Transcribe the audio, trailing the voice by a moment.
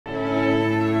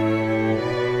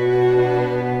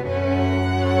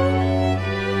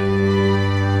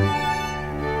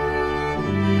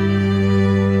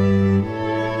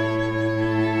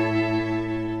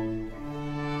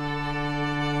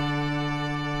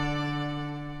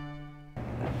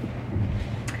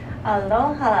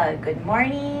Aloha, good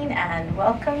morning, and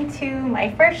welcome to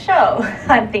my first show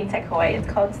on ThinkTech Hawaii. It's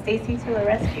called Stacey to the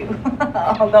Rescue,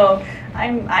 although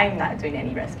I'm not doing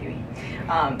any rescuing.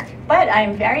 But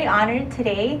I'm very honored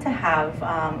today to have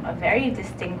a very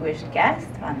distinguished guest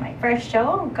on my first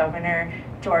show, Governor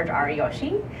George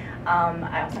Ariyoshi.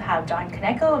 I also have John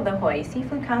Kaneko of the Hawaii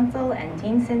Seafood Council and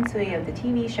Dean Sensui of the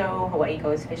TV show Hawaii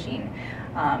Goes Fishing.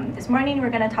 This morning we're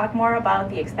going to talk more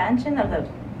about the expansion of the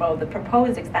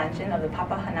proposed expansion of the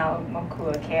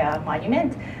Papahanaumokuakea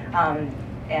Monument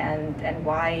and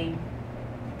why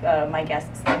my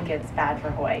guests think it's bad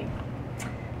for Hawaii.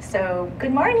 So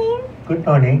good morning. Good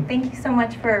morning. Thank you so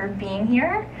much for being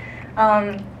here.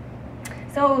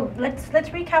 So let's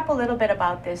recap a little bit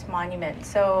about this monument.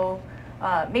 So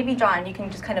maybe John, you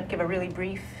can just kind of give a really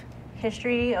brief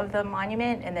history of the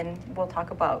monument, and then we'll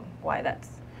talk about why that's.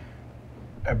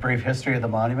 A brief history of the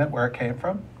monument, where it came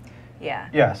from? Yeah.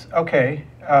 Yes, okay.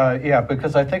 Yeah,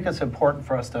 because I think it's important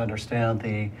for us to understand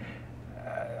the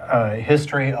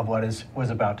history of what was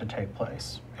about to take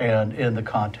place and in the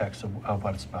context of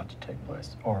what's about to take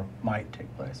place or might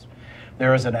take place.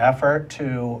 There is an effort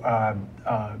to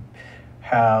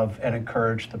have and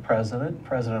encourage the President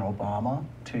Obama,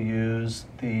 to use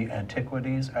the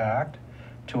Antiquities Act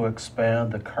to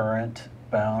expand the current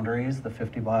boundaries, the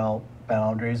 50-mile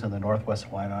boundaries in the Northwest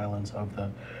Hawaiian Islands of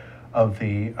the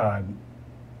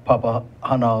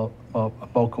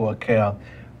Papahanaumokuakea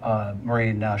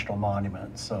Marine National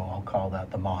Monument. So I'll call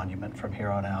that the monument from here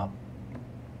on out.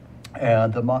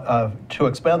 And to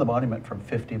expand the monument from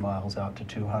 50 miles out to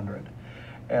 200.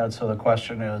 And so the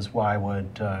question is, why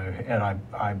would,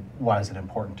 why is it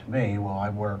important to me? Well, I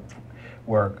work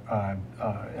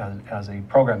as a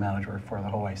program manager for the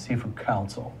Hawaii Seafood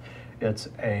Council. It's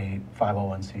a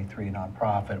 501c3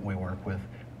 nonprofit. We work with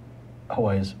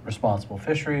Hawaii's responsible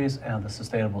fisheries and the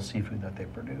sustainable seafood that they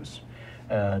produce,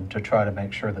 and to try to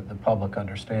make sure that the public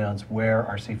understands where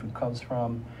our seafood comes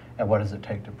from and what does it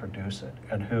take to produce it,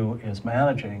 and who is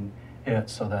managing it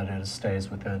so that it stays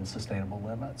within sustainable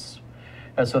limits.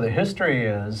 And so the history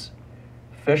is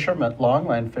fishermen,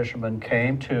 longline fishermen,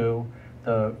 came to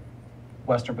the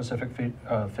Western Pacific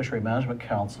Fishery Management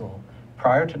Council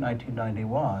prior to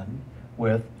 1991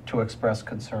 to express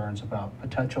concerns about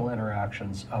potential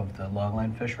interactions of the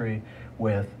longline fishery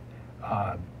with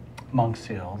monk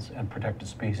seals and protected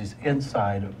species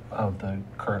inside of the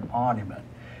current monument.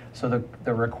 So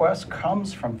the request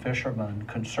comes from fishermen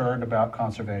concerned about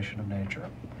conservation of nature.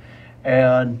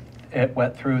 And it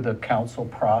went through the council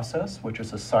process, which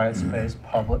is a science-based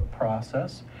public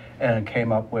process, and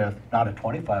came up with not a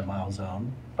 25-mile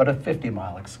zone, but a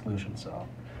 50-mile exclusion zone.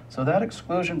 So that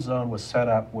exclusion zone was set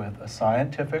up with a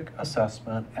scientific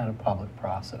assessment and a public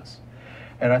process.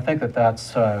 And I think that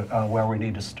that's where we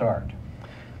need to start.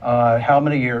 How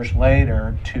many years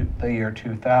later, the year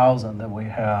 2000, then we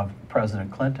have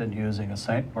President Clinton using a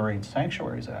Marine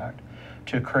Sanctuaries Act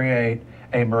to create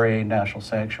a marine national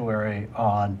sanctuary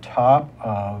on top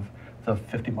of the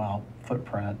 50-mile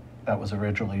footprint that was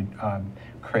originally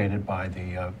created by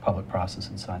the public process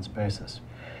and science basis.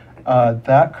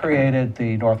 That created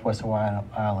the Northwest Hawaiian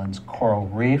Islands Coral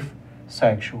Reef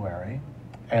Sanctuary.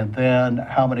 And then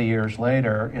how many years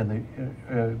later, in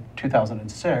the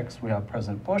 2006, we have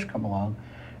President Bush come along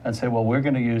and say, well, we're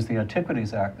going to use the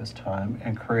Antiquities Act this time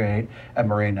and create a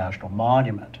marine national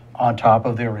monument on top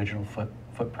of the original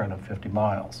footprint of 50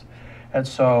 miles. And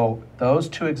so those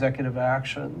two executive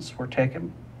actions were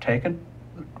taken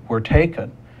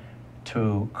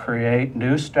to create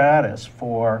new status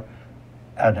for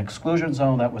an exclusion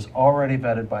zone that was already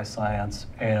vetted by science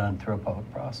and through a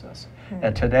public process. Mm-hmm.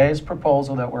 And today's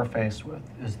proposal that we're faced with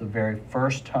is the very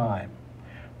first time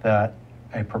that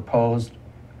a proposed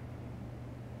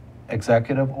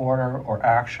executive order or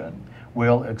action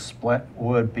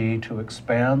would be to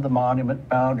expand the monument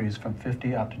boundaries from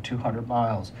 50 up to 200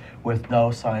 miles with no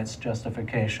science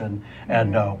justification and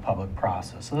no public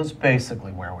process. So that's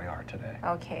basically where we are today.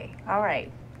 Okay, all right.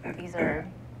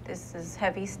 This is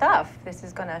heavy stuff. This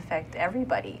is going to affect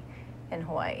everybody in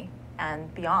Hawaii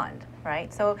and beyond,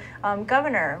 right? So,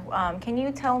 Governor, can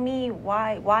you tell me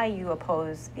why you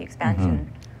oppose the expansion?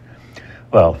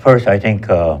 Mm-hmm. Well, first, I think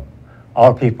our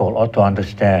people ought to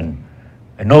understand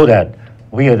and know that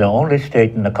we are the only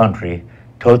state in the country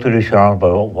totally surrounded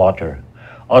by water.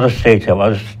 Other states have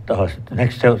other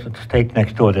state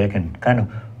next door. They can kind of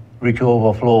reach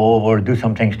over, flow over, do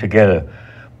some things together.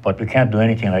 But we can't do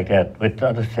anything like that with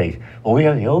other states. Well, we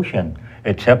have the ocean.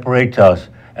 It separates us,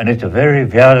 and it's a very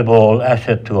valuable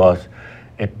asset to us.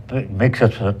 It makes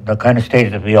us the kind of state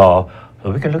that we are.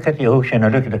 So we can look at the ocean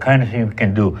and look at the kind of thing we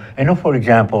can do. I know, for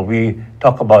example, we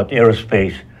talk about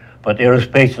aerospace. but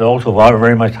aerospace is also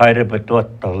very much tied with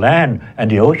what the land and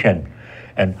the ocean.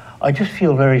 And I just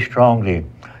feel very strongly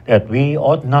that we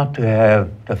ought not to have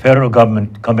the federal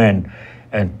government come in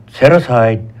and set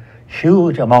aside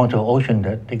huge amounts of ocean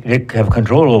that they have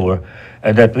control over,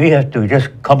 and that we have to just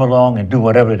come along and do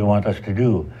whatever they want us to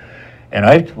do. And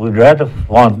I would rather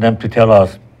want them to tell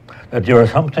us that there are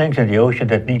some things in the ocean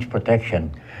that needs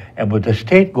protection, and would the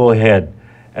state go ahead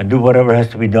and do whatever has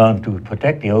to be done to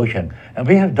protect the ocean. And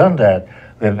we have done that.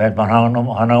 We've at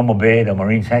Hanauma Bay, the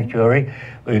marine sanctuary.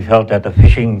 We felt that the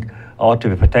fishing ought to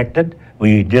be protected.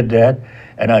 We did that.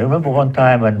 And I remember one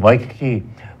time in Waikiki,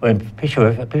 when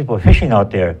people were fishing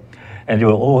out there, and they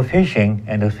were overfishing,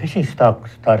 and the fishing stock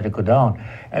started to go down.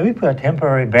 And we put a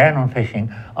temporary ban on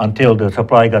fishing until the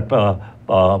supply got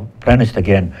replenished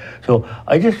again. So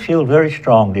I just feel very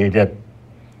strongly that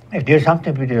if there's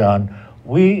something to be done,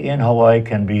 we in Hawaii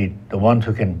can be the ones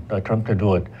who can attempt to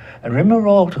do it. And remember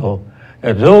also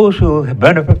that those who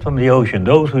benefit from the ocean,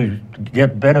 those who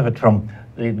get benefit from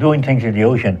doing things in the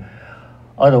ocean,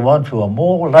 are the ones who are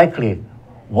more likely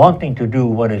wanting to do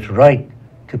what is right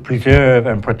to preserve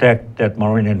and protect that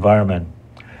marine environment.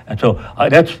 And so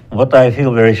that's what I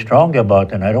feel very strongly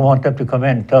about, and I don't want them to come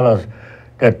in and tell us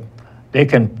that they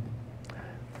can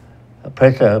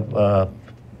pass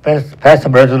a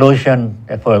resolution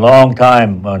for a long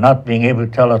time, not being able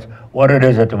to tell us what it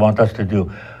is that they want us to do.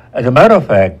 As a matter of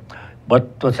fact,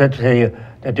 what was said to say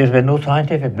that there's been no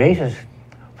scientific basis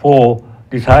for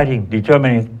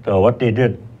determining what they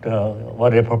did, what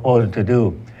they're proposing to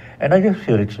do. And I just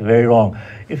feel it's very wrong.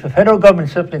 If the federal government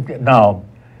steps in now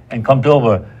and comes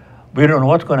over, we don't know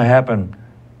what's going to happen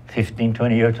 15,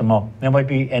 20 years from now. There might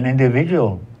be an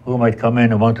individual who might come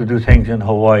in and want to do things in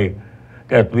Hawaii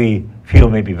that we feel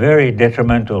may be very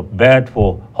detrimental, bad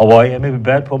for Hawaii, and maybe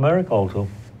bad for America also.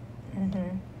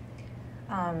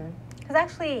 Because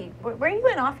actually, were you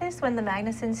in office when the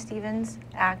Magnuson-Stevens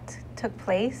Act took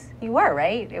place? You were,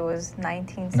 right? It was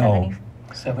 1970. No.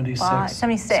 76.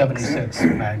 76.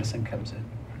 Magnuson comes in.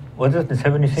 Was it in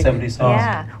 76? 76.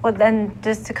 Yeah. Well, then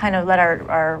just to kind of let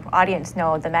our audience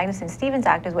know, the Magnuson-Stevens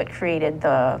Act is what created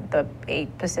the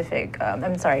 8 Pacific,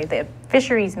 the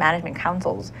fisheries management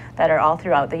councils that are all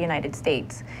throughout the United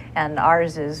States. And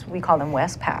ours is, we call them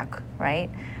WestPac, right?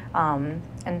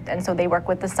 And so they work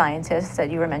with the scientists that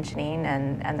you were mentioning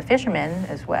and the fishermen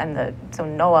as well, and so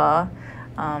NOAA.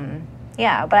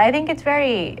 Yeah, but I think it's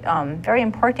very, very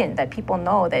important that people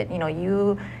know that,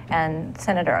 you and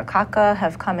Senator Akaka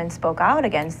have come and spoke out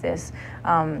against this.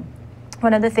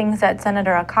 One of the things that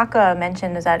Senator Akaka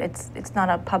mentioned is that it's not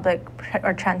a public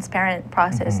or transparent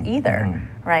process either,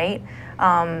 right?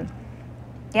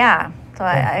 Yeah, so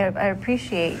I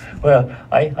appreciate. Well,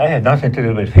 I have nothing to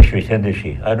do with fisheries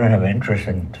industry. I don't have interest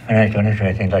in financial industry or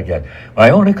anything like that. My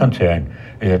only concern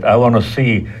is that I want to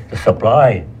see the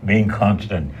supply being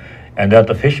constant, and that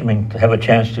the fishermen have a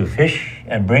chance to fish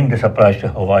and bring the supplies to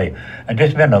Hawaii. And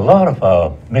there's been a lot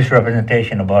of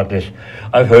misrepresentation about this.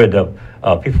 I've heard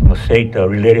people from the state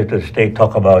related to the state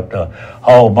talk about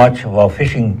how much of our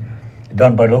fishing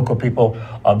done by local people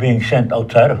are being sent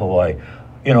outside of Hawaii.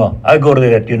 I go to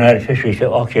the United Fisheries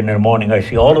auction in the morning, I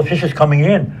see all the fishes coming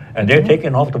in, and they're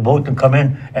taken off the boat and come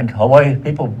in, and Hawaii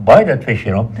people buy that fish,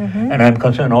 And I'm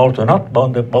concerned also not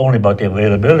only about the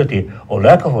availability or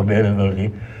lack of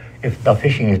availability, if the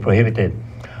fishing is prohibited,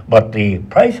 but the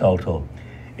price also.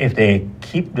 If they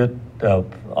keep the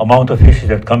amount of fishes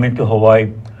that come into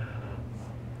Hawaii,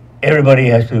 everybody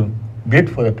has to bid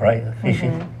for the price of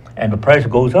fishing, and the price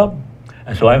goes up.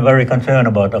 And so I'm very concerned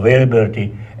about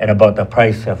availability and about the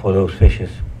price for those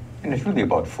fishes. And it's really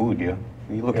about food, yeah.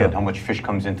 You look at how much fish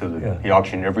comes into the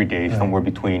auction every day, somewhere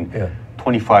between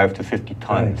 25 to 50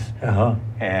 tons. Right.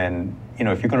 And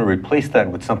if you're going to replace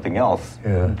that with something else,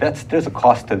 there's a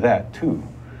cost to that too.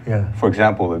 Yeah. For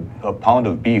example, a pound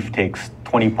of beef takes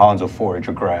 20 pounds of forage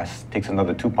or grass, takes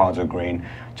another 2 pounds of grain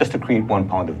just to create 1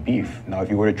 pound of beef. Now, if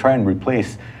you were to try and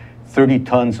replace 30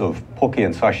 tons of poke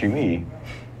and sashimi,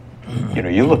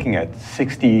 you're looking at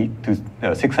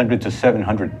 600 to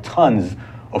 700 tons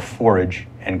of forage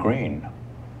and grain.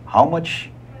 How much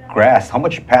grass, how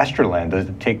much pasture land does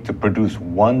it take to produce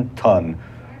 1 ton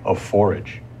of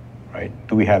forage, right?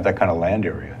 Do we have that kind of land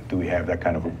area? Do we have that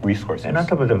kind of resources? And on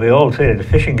top of that, we all say that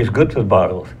fishing is good for the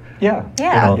bottles. Yeah.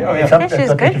 Yeah. It's Fish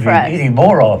is good for us. Eating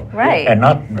more of, right? And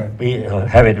not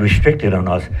have it restricted on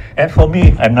us. And for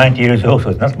me, I'm 90 years old, so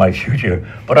it's not my future.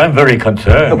 But I'm very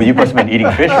concerned. No, but you must have been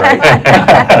eating fish, right?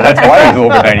 That's why you're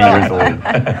over 90 years old.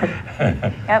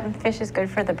 Yep, fish is good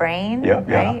for the brain. Yeah,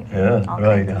 right? Yeah, All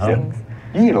right. kinds of things.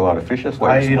 You eat a lot of fish, that's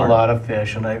why I you're eat a smart. lot of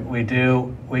fish, and we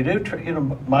do, you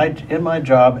know, in my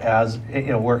job as, you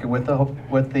know, working with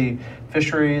the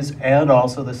fisheries and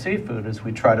also the seafood, is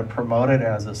we try to promote it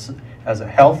as a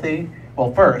healthy,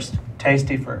 well, first,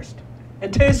 tasty first.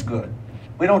 It tastes good.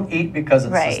 We don't eat because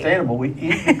it's Right. sustainable. We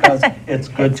eat because it's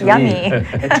good It's to yummy. eat.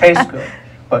 It tastes good.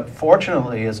 But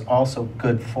fortunately, it's also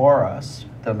good for us.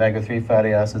 The omega-3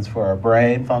 fatty acids for our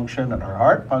brain function and our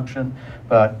heart function,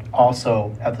 but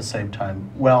also at the same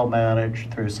time well managed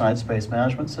through science-based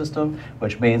management system,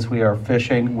 which means we are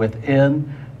fishing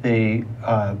within the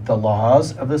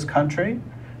laws of this country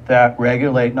that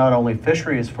regulate not only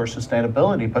fisheries for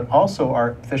sustainability, but also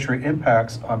our fishery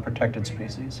impacts on protected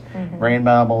species, marine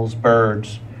mammals,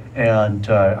 birds, and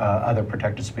other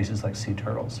protected species like sea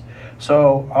turtles.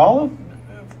 So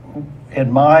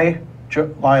in my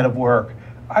line of work,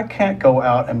 I can't go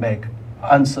out and make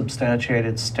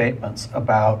unsubstantiated statements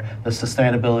about the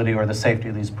sustainability or the safety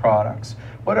of these products.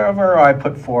 Whatever I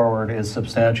put forward is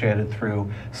substantiated through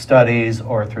studies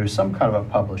or through some kind of a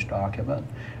published document.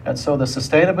 And so the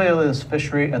sustainability of this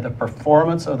fishery and the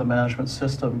performance of the management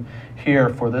system here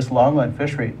for this longline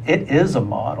fishery, it is a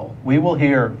model. You'll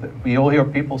hear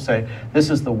people say, this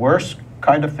is the worst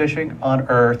kind of fishing on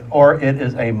earth, or it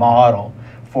is a model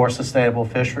for sustainable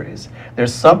fisheries.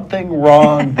 There's something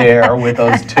wrong there with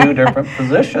those two different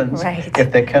positions Right. if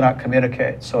they cannot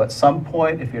communicate. So at some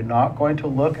point, if you're not going to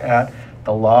look at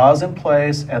the laws in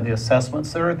place and the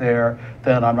assessments that are there,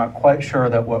 then I'm not quite sure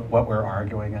that what we're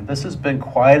arguing. And this has been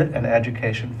quite an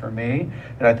education for me,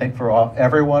 and I think for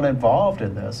everyone involved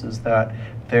in this, is that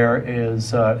there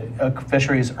is,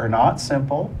 fisheries are not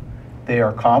simple. They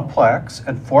are complex,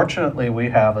 and fortunately, we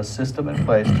have a system in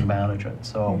place to manage it.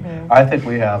 So I think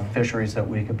we have fisheries that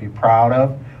we can be proud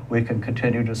of, we can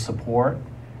continue to support,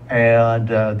 and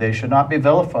they should not be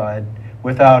vilified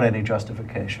without any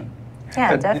justification.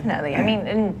 Yeah, definitely. I mean,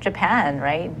 in Japan,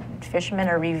 right, fishermen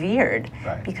are revered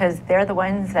Right. because they're the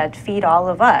ones that feed all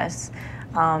of us.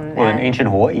 Well, in and- ancient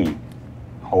Hawaii,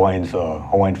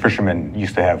 Hawaiian fishermen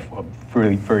used to have a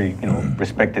very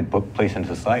respected place in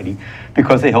society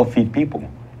because they help feed people.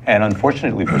 And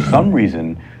unfortunately, for some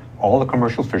reason, all the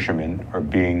commercial fishermen are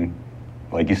being,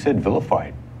 like you said,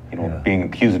 vilified. Being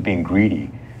accused of being greedy.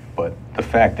 But the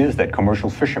fact is that commercial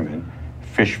fishermen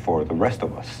fish for the rest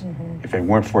of us. If it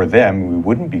weren't for them, we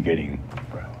wouldn't be getting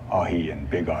ahi and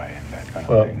big eye and that kind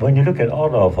Well, of thing. when you look at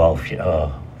all of our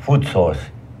food source,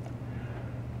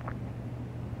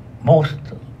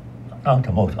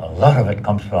 a lot of it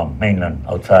comes from mainland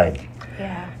outside.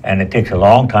 Yeah. And it takes a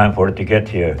long time for it to get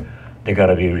here. They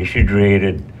gotta be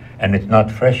refrigerated, and it's not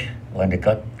fresh when they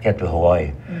get to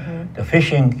Hawaii. The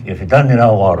fishing, if it's done in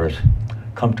our waters,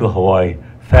 come to Hawaii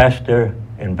faster,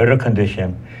 in better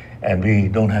condition, and we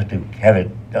don't have to have it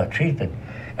treated.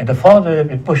 And the farther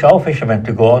we push our fishermen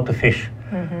to go out to fish,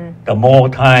 the more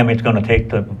time it's gonna take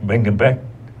to bring them back.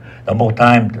 The more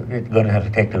time it's going to have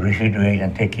to take to refrigerate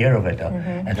and take care of it.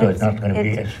 And so it's not going to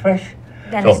be as fresh.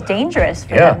 Then So, it's dangerous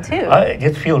for them too.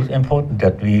 It feels important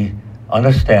that we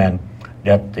understand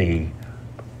that the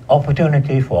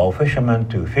opportunity for our fishermen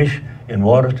to fish in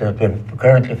waters that we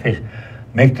currently fish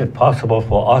makes it possible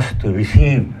for us to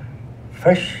receive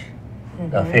fresh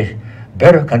fish,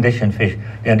 better conditioned fish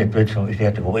than it would if they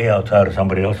had to go way outside or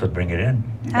somebody else would bring it in.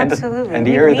 Absolutely. and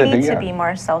the we area that need they to are. be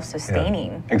more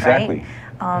self-sustaining. Yeah. Exactly. Right?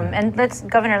 And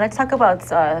Governor, let's talk about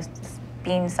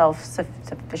being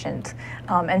self-sufficient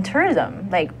and tourism.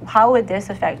 Like, how would this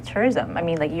affect tourism? I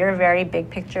mean, like, you're a very big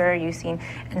picture, you've seen,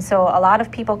 and so a lot of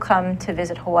people come to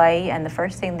visit Hawaii, and the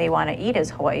first thing they want to eat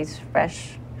is Hawaii's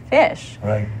fresh fish.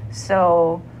 Right.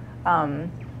 So,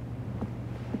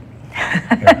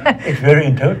 It's very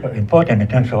important in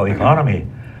terms of our economy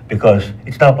because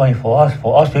it's not only for us.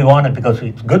 For us, we want it because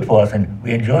it's good for us and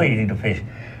we enjoy eating the fish.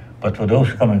 But for those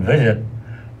who come and visit,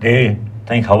 they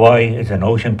think Hawaii is an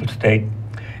ocean state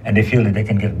and they feel that they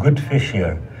can get good fish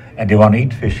here and they want to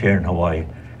eat fish here in Hawaii.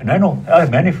 And I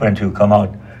have many friends who come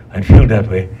out and feel that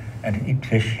way and eat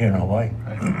fish here in Hawaii.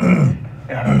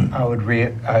 Yeah, I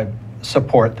would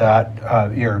support that.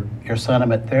 Your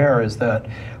sentiment there is that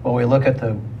when we look at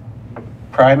the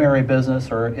primary business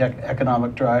or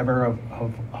economic driver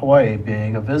of Hawaii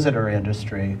being a visitor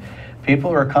industry,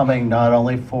 people are coming not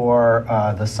only for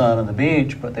the sun and the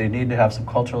beach, but they need to have some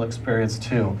cultural experience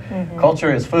too.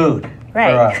 Culture is food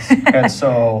Right. for us. And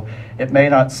so it may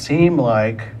not seem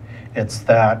like it's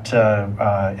that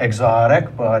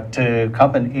exotic, but to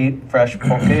come and eat fresh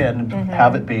poke and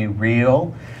have it be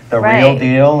real, the real Right.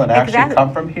 deal, and actually Exactly.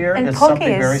 come from here and is poke something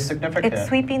very significant. It's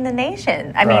sweeping the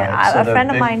nation. I mean, Right, so a the friend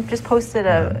of big- mine just posted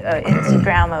a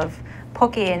Instagram of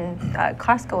poke in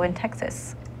Costco in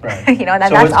Texas. Right. You know, and So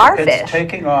that's our it's fish. It's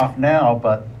taking off now,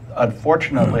 but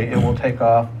unfortunately, it will take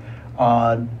off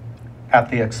at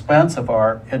the expense of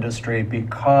our industry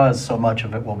because so much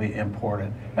of it will be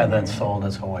imported and then sold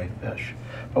as Hawaii fish.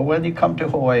 But when you come to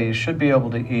Hawaii, you should be able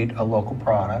to eat a local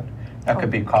product. That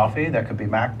could be coffee, that could be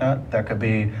macnut, that could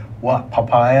be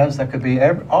papayas, that could be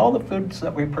all the foods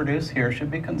that we produce here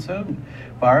should be consumed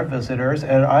by our visitors.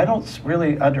 And I don't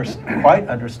really quite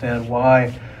understand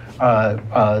why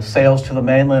sales to the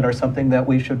mainland are something that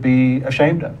we should be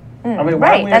ashamed of. I mean,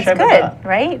 why are we ashamed of that?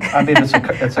 Right? I mean, it's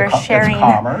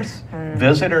commerce.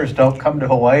 Visitors don't come to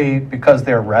Hawaii because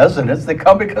they're residents. They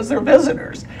come because they're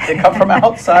visitors. They come from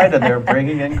outside and they're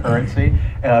bringing in currency.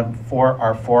 And for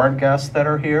our foreign guests that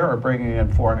are here are bringing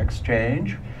in foreign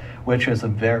exchange, which is a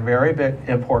very, very big,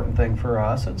 important thing for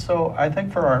us. And so I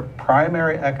think for our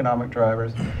primary economic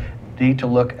drivers, need to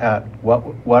look at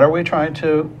what are we trying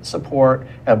to support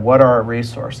and what are our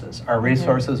resources. Our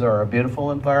resources are a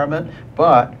beautiful environment,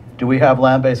 but do we have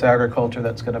land-based agriculture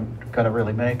that's going to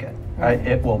really make it?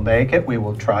 It will make it. We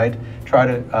will try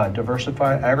to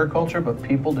diversify agriculture, but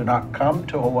people do not come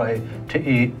to Hawaii to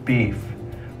eat beef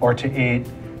or to eat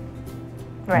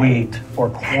wheat or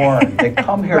corn. They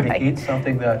come here to eat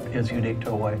something that is unique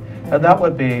to Hawaii. And that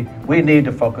would be, we need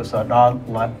to focus on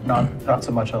not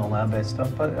so much on the land-based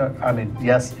stuff, but I mean,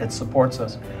 yes, it supports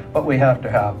us, but we have to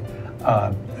have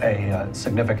a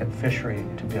significant fishery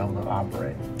to be able to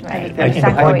operate. Right. I think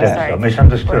the point that's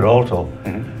misunderstood also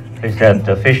is that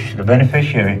the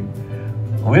beneficiary,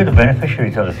 we're the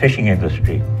beneficiaries of the fishing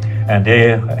industry. And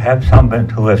they have some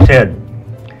who have said,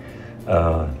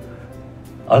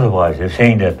 otherwise, they're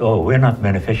saying that, oh, we're not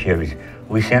beneficiaries.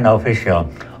 We send our fish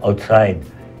outside,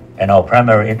 and our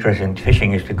primary interest in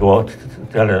fishing is to go out,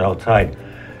 sell it outside.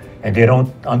 And they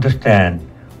don't understand,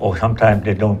 or sometimes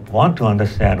they don't want to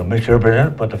understand or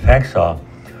misrepresent what the facts are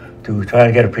to try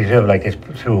to get a preserve like this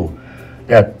through,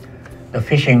 that the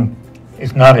fishing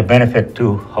is not a benefit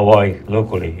to Hawaii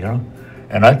locally, you know?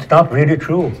 And that's not really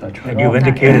true. And you've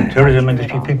indicated tourism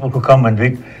industry, people who come and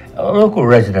eat, a local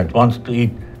resident wants to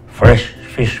eat fresh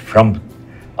fish from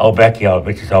our backyard,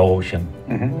 which is our ocean.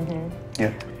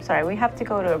 Yeah. Sorry, we have to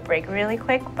go to a break really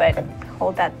quick, but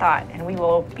hold that thought and we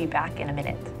will be back in a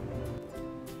minute.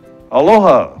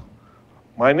 Aloha,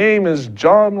 my name is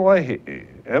John Waihe'e,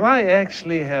 and I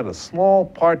actually had a small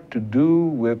part to do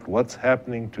with what's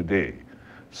happening today.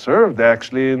 Served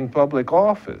actually in public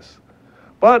office.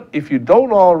 But if you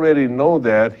don't already know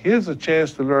that, here's a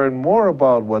chance to learn more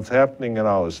about what's happening in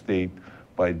our state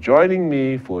by joining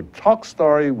me for Talk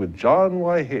Story with John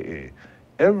Waihe'e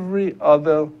every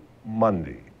other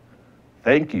Monday.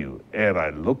 Thank you, and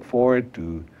I look forward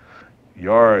to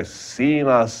your seeing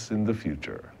us in the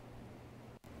future.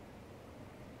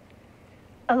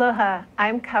 Aloha,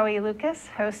 I'm Kaui Lucas,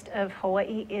 host of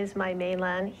Hawaii is My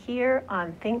Mainland, here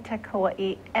on ThinkTech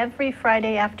Hawaii every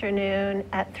Friday afternoon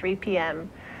at 3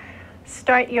 p.m.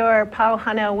 Start your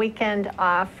Pauhana weekend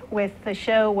off with the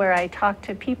show where I talk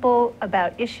to people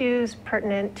about issues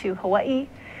pertinent to Hawaii.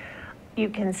 You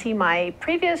can see my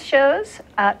previous shows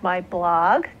at my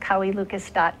blog,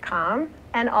 kauilucas.com,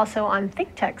 and also on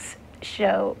ThinkTech's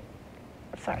show.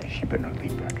 Sorry. She better not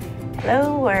leave back.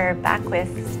 Hello, we're back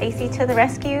with Stacey to the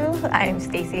Rescue. I'm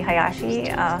Stacey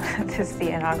Hayashi. This is the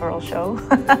inaugural show.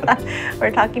 We're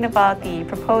talking about the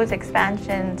proposed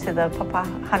expansion to the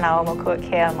Papahanao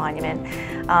Mokuakea Monument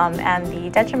and the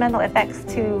detrimental effects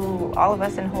to all of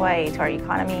us in Hawaii, to our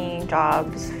economy,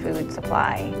 jobs, food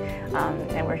supply.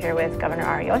 And we're here with Governor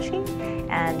Ariyoshi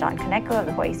and John Kaneko of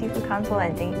the Hawaii Seafood Council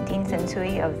and Dean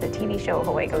Sensui of the TV show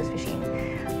Hawaii Goes Fishing.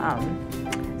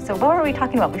 So what were we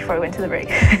talking about before we went to the break?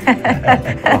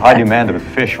 The high demand of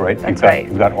fish, right? That's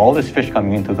We've got all this fish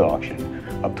coming into the auction,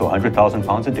 up to 100,000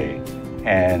 pounds a day,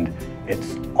 and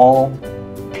it's all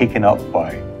taken up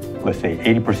by, let's say,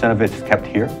 80% of it's kept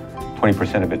here,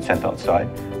 20% of it's sent outside,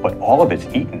 but all of it's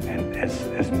eaten, and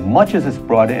as much as it's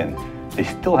brought in, they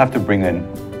still have to bring in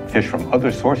fish from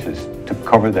other sources to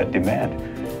cover that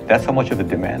demand. That's how much of a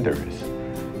demand there is.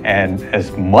 And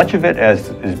as much of it as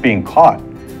is being caught,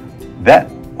 that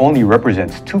only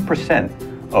represents 2%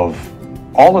 of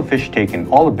all the fish taken,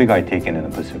 all the big eye taken in the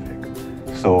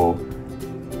Pacific. So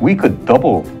we could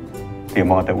double the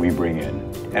amount that we bring in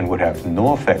and would have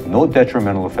no effect, no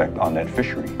detrimental effect on that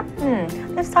fishery.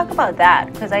 Let's talk about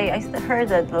that, because I heard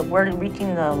that we're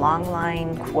reaching the long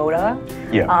line quota.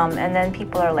 Yeah. And then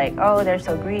people are like, oh, they're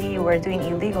so greedy, we're doing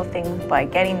illegal things by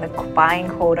getting the buying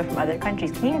quota from other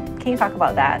countries. Can you talk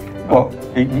about that? Well,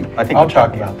 I think I'll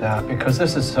talk about that because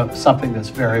this is something that's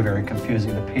very, very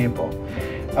confusing to people.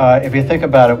 If you think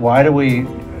about it, why do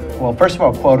Well, first of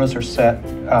all, quotas are set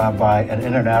by an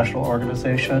international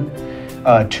organization,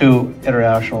 two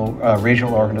international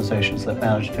regional organizations that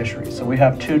manage fisheries. So we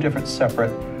have two different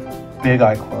separate big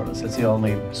eye quotas. It's the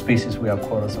only species we have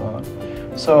quotas on.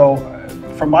 So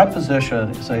from my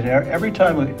position, is that every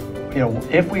time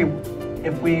if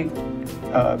we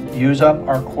use up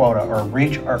our quota or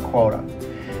reach our quota,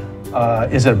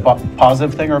 is it a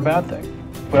positive thing or a bad thing?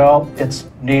 Well, it's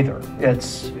neither.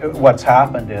 What's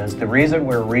happened is the reason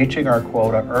we're reaching our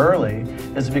quota early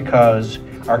is because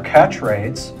our catch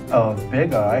rates of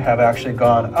big eye have actually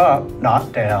gone up,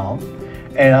 not down,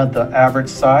 and the average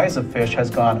size of fish has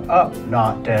gone up,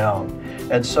 not down.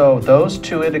 And so those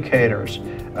two indicators,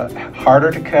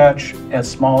 harder to catch and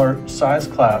smaller size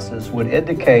classes, would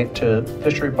indicate to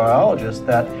fishery biologists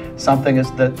that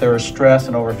there is stress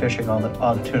and overfishing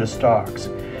on the tuna stocks.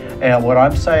 And what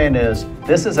I'm saying is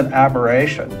this is an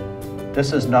aberration.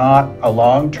 This is not a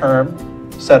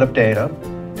long-term set of data,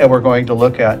 and we're going to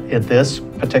look at, in this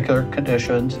particular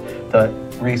conditions, the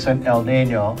recent El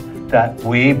Nino, that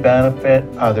we benefit,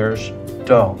 others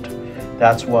don't.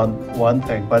 That's one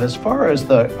thing. But as far as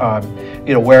the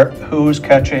who's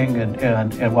catching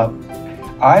and what,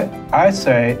 I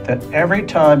say that every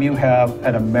time you have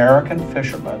an American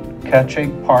fisherman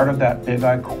catching part of that big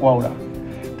eye quota,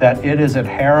 that it is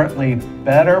inherently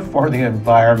better for the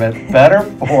environment, better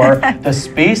for the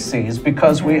species,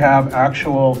 because we have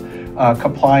actual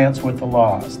compliance with the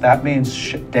laws. That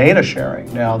means data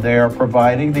sharing. Now, they are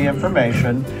providing the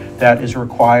information that is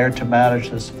required to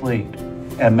manage this fleet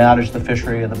and manage the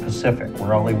fishery in the Pacific.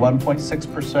 We're only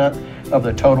 1.6% of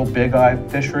the total big eye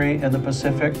fishery in the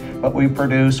Pacific, but we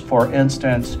produce, for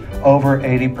instance, over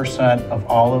 80% of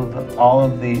all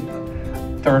of the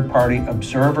third-party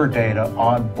observer data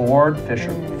on board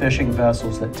fishing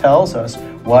vessels that tells us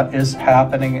what is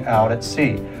happening out at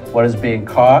sea, what is being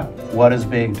caught, what is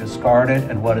being discarded,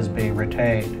 and what is being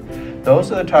retained.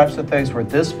 Those are the types of things where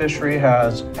this fishery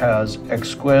has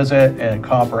exquisite and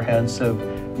comprehensive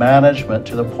management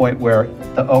to the point where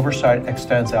the oversight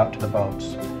extends out to the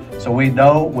boats. So we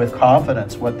know with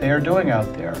confidence what they are doing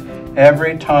out there.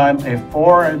 Every time a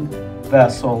foreign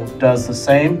vessel does the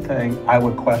same thing, I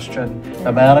would question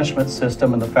the management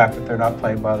system and the fact that they're not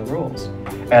playing by the rules.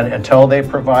 And until they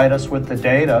provide us with the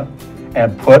data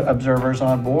and put observers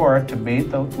on board to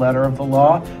meet the letter of the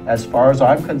law, as far as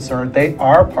I'm concerned, they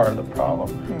are part of the problem.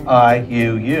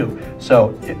 IUU.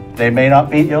 So they may not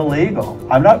be illegal.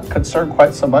 I'm not concerned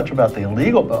quite so much about the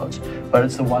illegal boats, but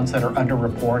it's the ones that are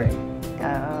under-reporting,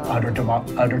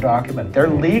 under-documented. They're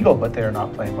legal, but they're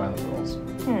not playing by the rules.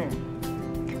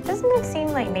 Doesn't it seem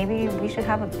like maybe we should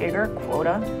have a bigger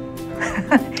quota?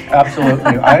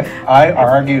 Absolutely. I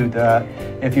argue that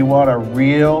if you want a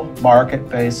real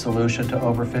market-based solution to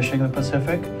overfishing the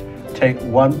Pacific, take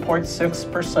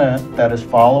 1.6% that is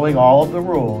following all of the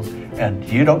rules, and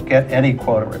you don't get any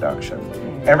quota reduction.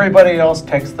 Everybody else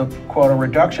takes the quota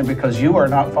reduction because you are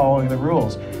not following the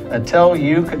rules. Until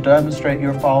you can demonstrate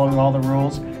you're following all the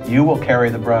rules, you will carry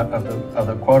the brunt of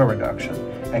the quota reduction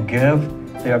and give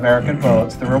the American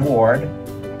boats the reward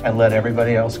and let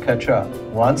everybody else catch up.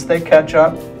 Once they catch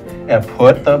up and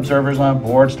put the observers on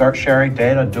board, start sharing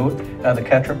data, do the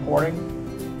catch reporting,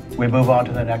 we move on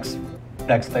to the next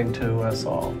thing to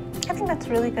solve. I think that's a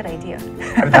really good idea.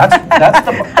 I mean,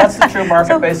 that's the true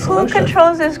market-based solution. So who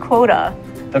controls this quota?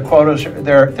 The quotas,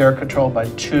 they're controlled by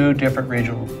two different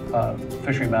regional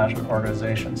fishery management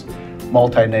organizations,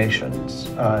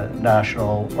 multi-nations,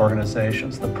 national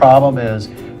organizations. The problem is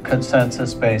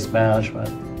consensus-based management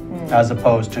as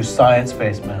opposed to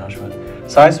science-based management.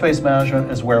 Science-based management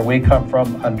is where we come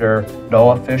from under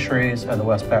NOAA Fisheries and the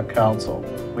Westpac Council.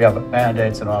 We have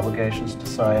mandates and obligations to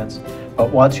science,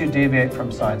 but once you deviate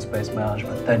from science-based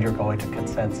management, then you're going to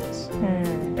consensus.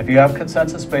 If you have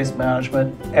consensus-based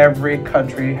management, every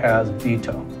country has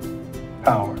veto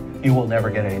power. You will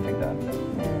never get anything done.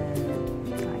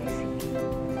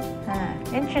 I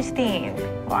see. Interesting.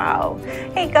 Wow.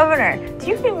 Hey, Governor, do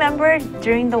you remember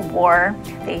during the war,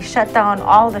 they shut down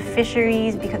all the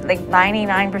fisheries because like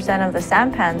 99% of the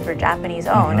sampans were Japanese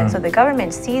owned, and so the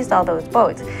government seized all those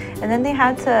boats, and then they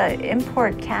had to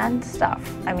import canned stuff.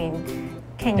 I mean,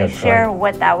 can you share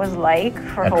what that was like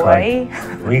for Hawaii?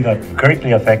 Right. We got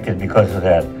greatly affected because of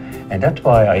that, and that's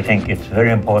why I think it's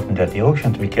very important that the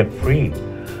oceans be kept free,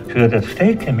 so that the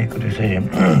state can make a decision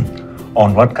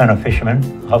on what kind of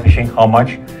fishermen are fishing, how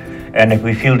much. And if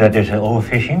we feel that there's an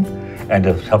overfishing and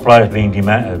the supply is being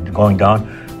going down,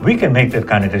 we can make that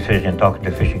kind of decision talking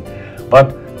to fishing.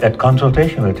 But that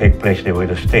consultation will take place there with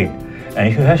the state. And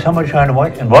if you have somebody trying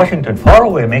to in Washington, far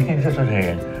away, making this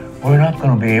decision, we're not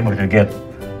going to be able to get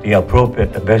the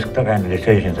appropriate, the best kind of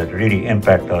decisions that really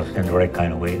impact us in the right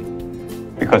kind of way.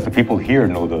 Because the people here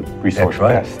know the resource That's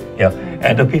right. best. Yeah,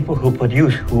 and the people who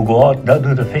produce, who go out, that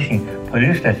do the fishing,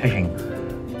 produce that fishing,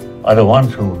 are the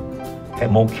ones who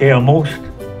care most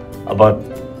about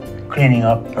cleaning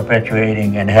up,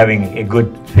 perpetuating, and having a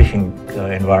good fishing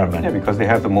environment. Yeah, because they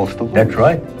have the most to lose. That's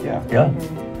right. Yeah. Yeah.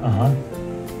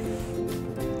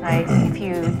 Right. If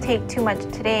you take too much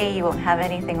today, you won't have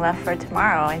anything left for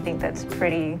tomorrow. I think that's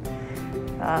pretty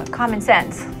common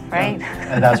sense, right?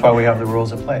 Yeah. And that's why we have the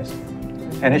rules in place.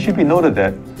 And it should be noted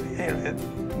that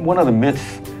one of the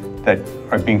myths that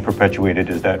are being perpetuated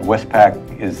is that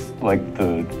Westpac is like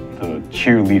the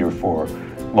cheerleader for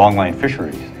longline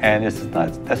fisheries, and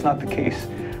that's not the case.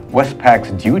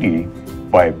 Westpac's duty,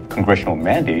 by congressional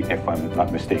mandate, if I'm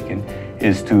not mistaken,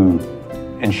 is to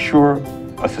ensure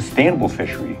a sustainable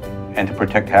fishery and to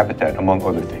protect habitat, among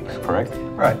other things, correct?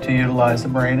 Right, to utilize the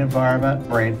marine environment,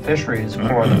 marine fisheries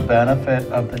for the benefit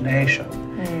of the nation.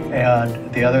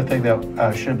 And the other thing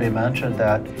that should be mentioned,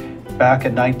 that back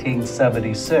in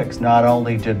 1976, not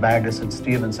only did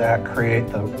Magnuson-Stevens Act create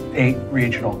the 8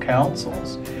 regional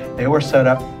councils, they were set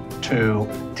up to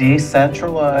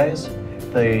decentralize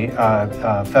the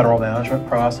federal management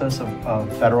process of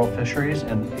federal fisheries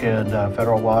in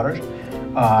federal waters.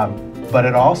 But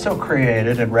it also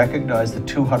created and recognized the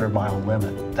 200-mile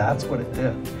limit. That's what it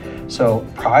did. So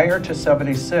prior to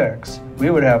 76,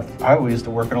 I used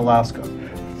to work in Alaska.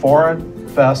 Foreign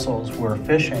vessels were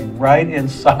fishing right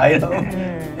inside of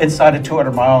inside a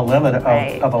 200-mile limit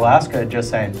of Alaska, just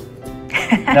saying,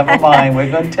 never mind, we're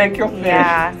going to take your fish.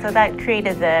 Yeah, so that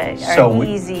created the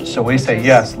easy. So we say,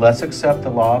 yes, let's accept the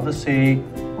law of the sea,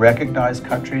 recognize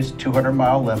country's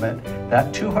 200-mile limit.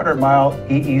 That 200-mile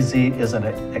EEZ is an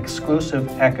exclusive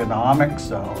economic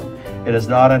zone. It is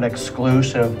not an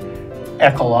exclusive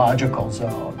ecological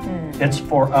zone. It's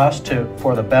for us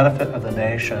for the benefit of the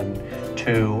nation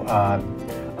to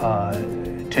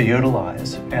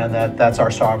utilize, and those are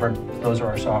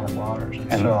our sovereign waters.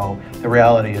 And so the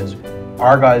reality is,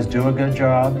 our guys do a good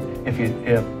job. I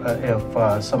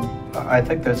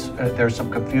think there's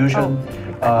some confusion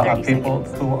of people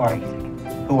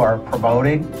who are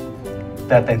promoting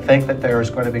that they think that there is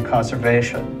going to be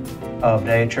conservation of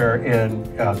nature in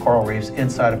coral reefs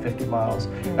inside of 50 miles.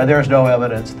 And there's no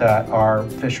evidence that our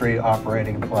fishery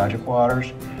operating in pelagic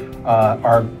waters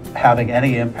are having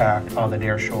any impact on the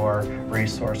nearshore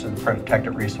resources,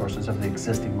 protected resources of the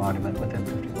existing monument within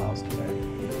 50 miles today.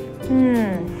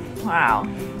 Wow,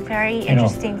 very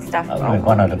interesting stuff.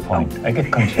 One other point. I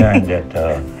get concerned that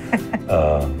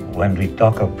when we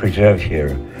talk of preserves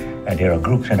here, and there are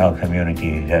groups in our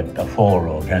community that are for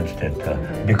or against it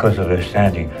because of their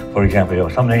standing. For example, there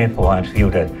are some Native Hawaiians feel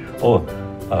that,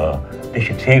 they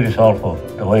should save us all for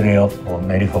the way they are for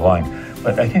Native Hawaiians.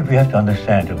 But I think we have to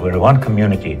understand that we're one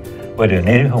community, whether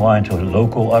Native Hawaiians or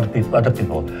local other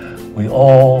people, we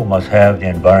all must have the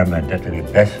environment that will be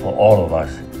best for all of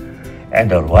us. And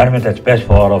the environment that's best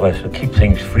for all of us to keep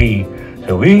things free,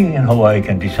 so we in Hawaii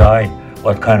can decide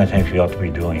what kind of things we ought to be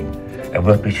doing and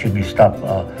what we should be stop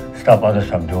others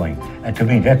from doing. And to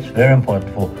me, that's very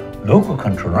important for local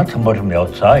control, not somebody from the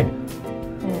outside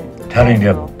telling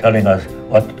us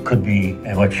what could be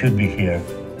and what should be here.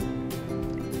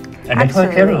 And it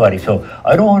hurts everybody. So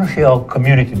I don't want to see our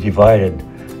community divided.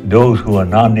 Those who are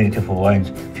non-Native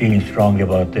Hawaiians feeling strongly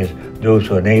about this, those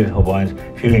who are Native Hawaiians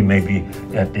feeling maybe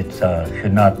that it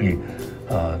should not be,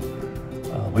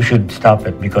 we should stop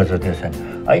it because of this. And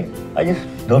I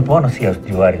just don't want to see us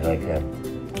divided like that.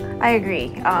 I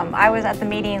agree. I was at the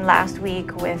meeting last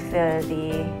week with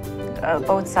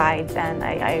both sides, and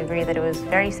I agree that it was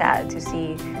very sad to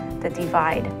see the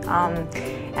divide.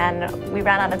 And we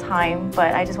ran out of time,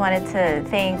 but I just wanted to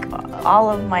thank all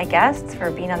of my guests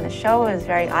for being on the show. It was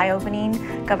very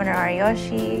eye-opening. Governor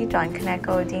Ariyoshi, John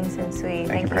Kaneko, Dean Sensui,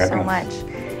 thank you so much.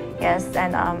 Yes,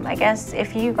 and I guess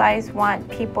if you guys want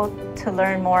people to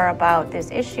learn more about this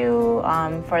issue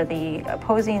for the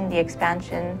opposing the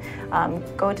expansion,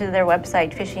 go to their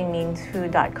website,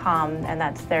 fishingmeansfood.com, and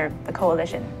that's the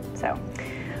coalition. So,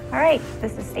 all right,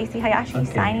 this is Stacey Hayashi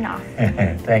signing off.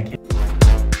 Thank you.